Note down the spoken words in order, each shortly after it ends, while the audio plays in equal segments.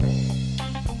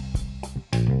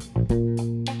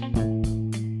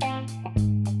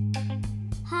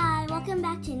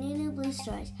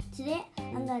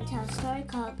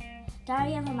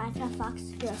Story of a Minecraft Fox,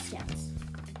 Girl Scouts.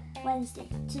 Wednesday.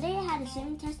 Today I had a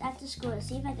swimming test after school to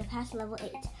see if I could pass level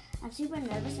 8. I'm super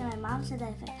nervous and my mom said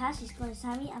that if I pass, she's going to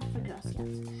sign me up for Girl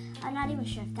Scouts. I'm not even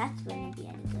sure if that's going to be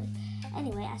any good.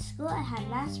 Anyway, at school I had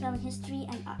math, spelling, history,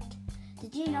 and art.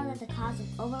 Did you know that the cause of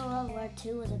Overworld War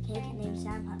II was a pig named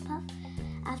Sam Huntpuff?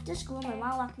 After school, my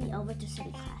mom walked me over to city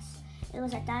class. It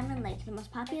was at Diamond Lake, the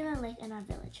most popular lake in our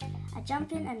village. I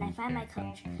jump in and I find my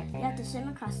coach. You have to swim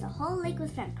across the whole lake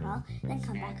with front crawl, then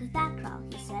come back with back crawl,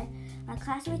 he said. My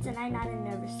classmates and I nodded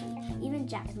nervously. Even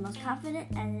Jack, the most confident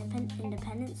and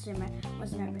independent swimmer,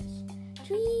 was nervous.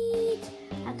 Tweet!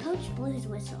 Our coach blew his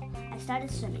whistle. I started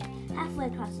swimming. Halfway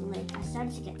across the lake, I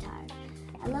started to get tired.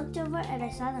 I looked over and I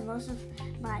saw that most of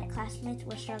my classmates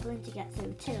were struggling to get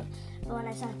through too. But when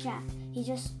I saw Jack, he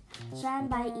just swam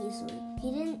by easily.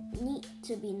 He didn't need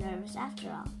to be nervous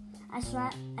after all. I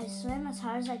swam as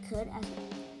hard as I could,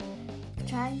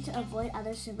 trying to avoid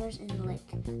other swimmers in the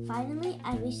lake. Finally,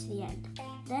 I reached the end.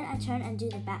 Then I turned and do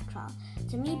the back crawl.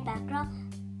 To me, back crawl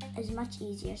is much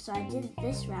easier, so I did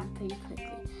this round pretty quickly.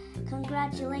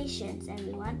 Congratulations,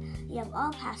 everyone. You have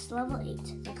all passed level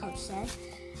 8, the coach said.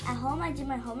 At home, I did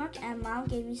my homework and Mom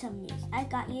gave me some news. I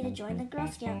got you to join the Girl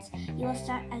Scouts. You will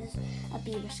start as a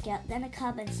Beaver Scout, then a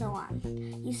Cub, and so on.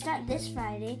 You start this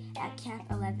Friday at Camp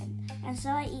 11. And so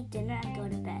I eat dinner and go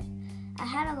to bed. I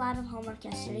had a lot of homework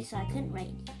yesterday, so I couldn't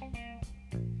write.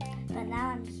 But now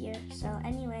I'm here. So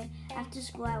anyway, after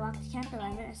school, I walked to Camp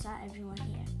 11 and saw everyone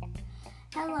here.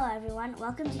 Hello, everyone.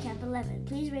 Welcome to Camp 11.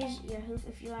 Please raise your hoof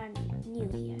if you are new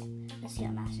here, the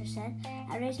Scoutmaster said.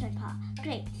 I raised my paw.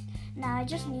 Great. Now I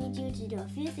just need you to do a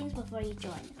few things before you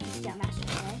join, the Scoutmaster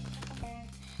said.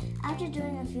 After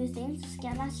doing a few things, the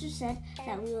Scoutmaster said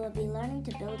that we will be learning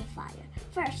to build a fire.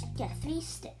 First, get 3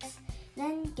 sticks.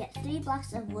 Then get 3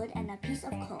 blocks of wood and a piece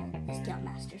of coal, the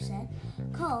Scoutmaster said.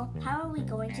 Coal? How are we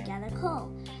going to gather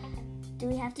coal? Do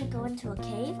we have to go into a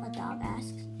cave? A dog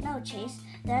asked. No, Chase.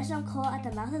 There's some coal at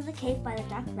the mouth of the cave by the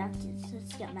dark mountains, the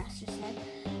Scoutmaster said.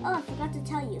 Oh, I forgot to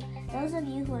tell you. Those of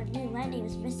you who are new, my name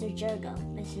is Mr. Jurgo,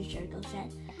 Mr. Jurgo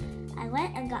said. I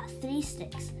went and got 3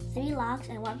 sticks, 3 logs,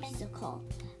 and 1 piece of coal.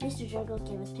 Mr. Jurgo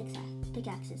gave us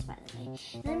pickaxes, by the way.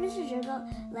 Then Mr.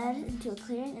 Jurgo led us into a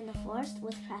clearing in the forest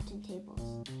with crafting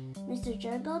tables. Mr.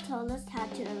 Jurgo told us how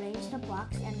to arrange the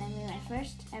blocks, and then we made my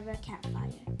first ever campfire.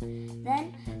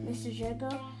 Then Mr.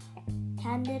 Jurgo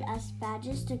handed us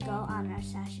badges to go on our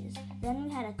sashes. Then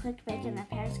we had a quick break and our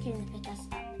parents came to pick us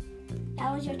up.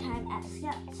 How was your time at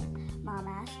Scouts? Mom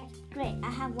asked. Great,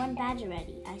 I have 1 badge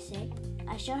already, I say.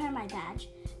 I show her my badge.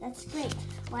 That's great.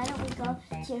 Why don't we go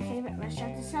to your favorite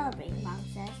restaurant to celebrate, Mom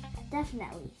says.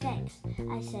 Definitely, thanks,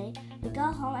 I say. We go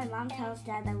home and Mom tells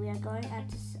Dad that we are going out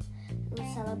to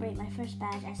celebrate my first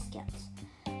badge as Scouts.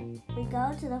 We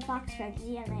go to the Fox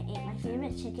Frenzy and I ate my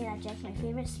favorite chicken and drank my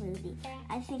favorite smoothie.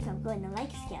 I think I'm going to like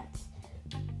Scouts.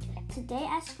 Today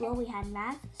at school we had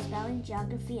math, spelling,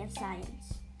 geography, and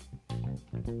science.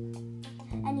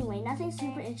 Anyway, nothing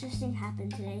super interesting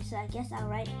happened today, so I guess I'll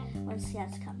write when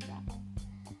Scouts comes up.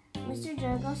 Mr.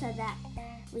 Jurgo said that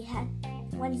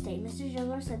Wednesday, Mr.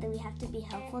 Jurgo said that we have to be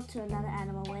helpful to another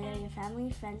animal, whether your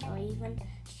family, friends, or even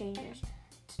strangers,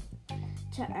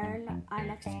 to earn our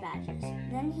next badges.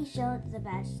 Then he showed the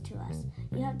badges to us.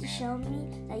 You have to show me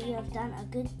that you have done a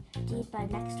good deed by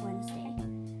next Wednesday.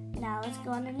 Now let's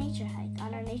go on a nature hike.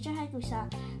 On our nature hike, we saw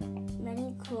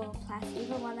many cool plants,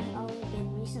 even one that only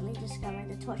been recently discovered,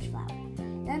 the torch flower.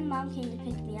 Then Mom came to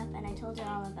pick me up and I told her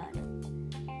all about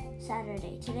it.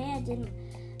 Saturday. Today I did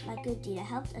my good deed. I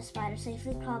helped a spider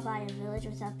safely crawl by a village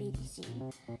without being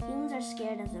seen. Humans are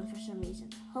scared of them for some reason.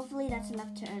 Hopefully that's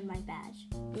enough to earn my badge.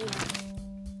 The end.